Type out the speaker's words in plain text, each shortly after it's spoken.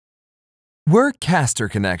We're Caster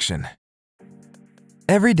Connection.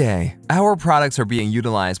 Every day, our products are being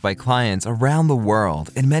utilized by clients around the world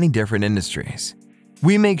in many different industries.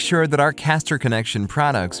 We make sure that our Caster Connection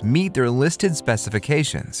products meet their listed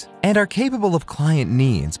specifications and are capable of client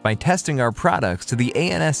needs by testing our products to the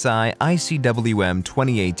ANSI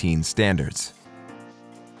ICWM-2018 standards.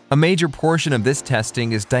 A major portion of this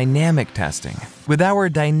testing is dynamic testing with our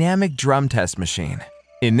dynamic drum test machine.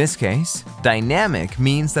 In this case, dynamic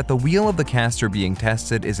means that the wheel of the caster being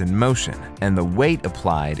tested is in motion and the weight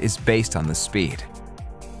applied is based on the speed.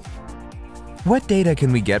 What data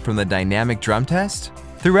can we get from the dynamic drum test?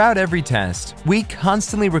 Throughout every test, we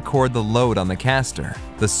constantly record the load on the caster,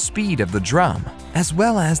 the speed of the drum, as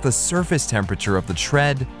well as the surface temperature of the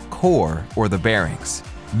tread, core, or the bearings.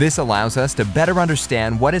 This allows us to better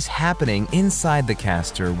understand what is happening inside the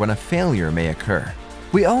caster when a failure may occur.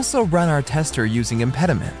 We also run our tester using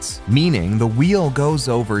impediments, meaning the wheel goes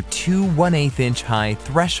over two 1/8-inch high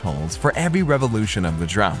thresholds for every revolution of the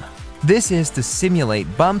drum. This is to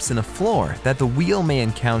simulate bumps in a floor that the wheel may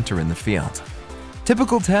encounter in the field.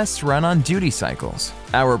 Typical tests run on duty cycles.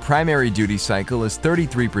 Our primary duty cycle is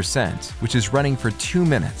 33%, which is running for 2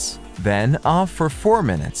 minutes, then off for 4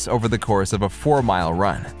 minutes over the course of a 4-mile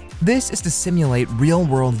run. This is to simulate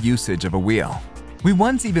real-world usage of a wheel. We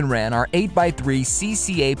once even ran our 8x3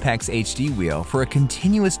 CC Apex HD wheel for a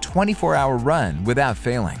continuous 24-hour run without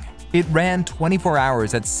failing. It ran 24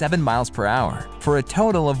 hours at 7 miles per hour for a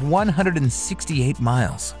total of 168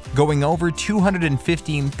 miles, going over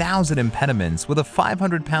 215,000 impediments with a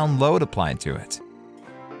 500-pound load applied to it.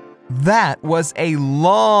 That was a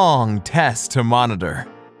long test to monitor.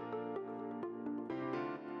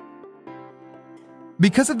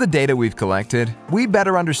 Because of the data we've collected, we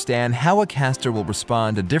better understand how a caster will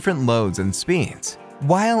respond to different loads and speeds,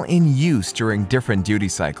 while in use during different duty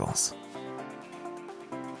cycles.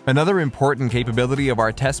 Another important capability of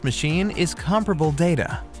our test machine is comparable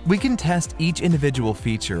data. We can test each individual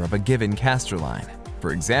feature of a given caster line. For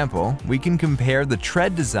example, we can compare the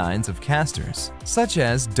tread designs of casters, such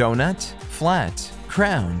as donut, flat,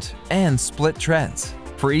 crowned, and split treads.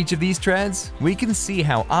 For each of these treads, we can see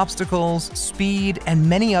how obstacles, speed, and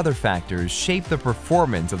many other factors shape the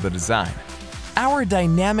performance of the design. Our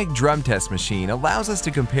dynamic drum test machine allows us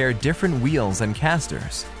to compare different wheels and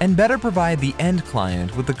casters and better provide the end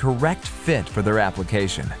client with the correct fit for their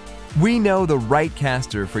application. We know the right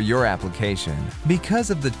caster for your application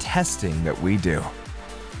because of the testing that we do.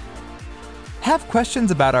 Have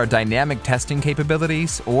questions about our dynamic testing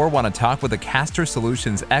capabilities or want to talk with a Caster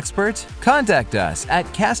Solutions expert? Contact us at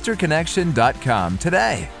casterconnection.com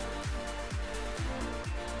today.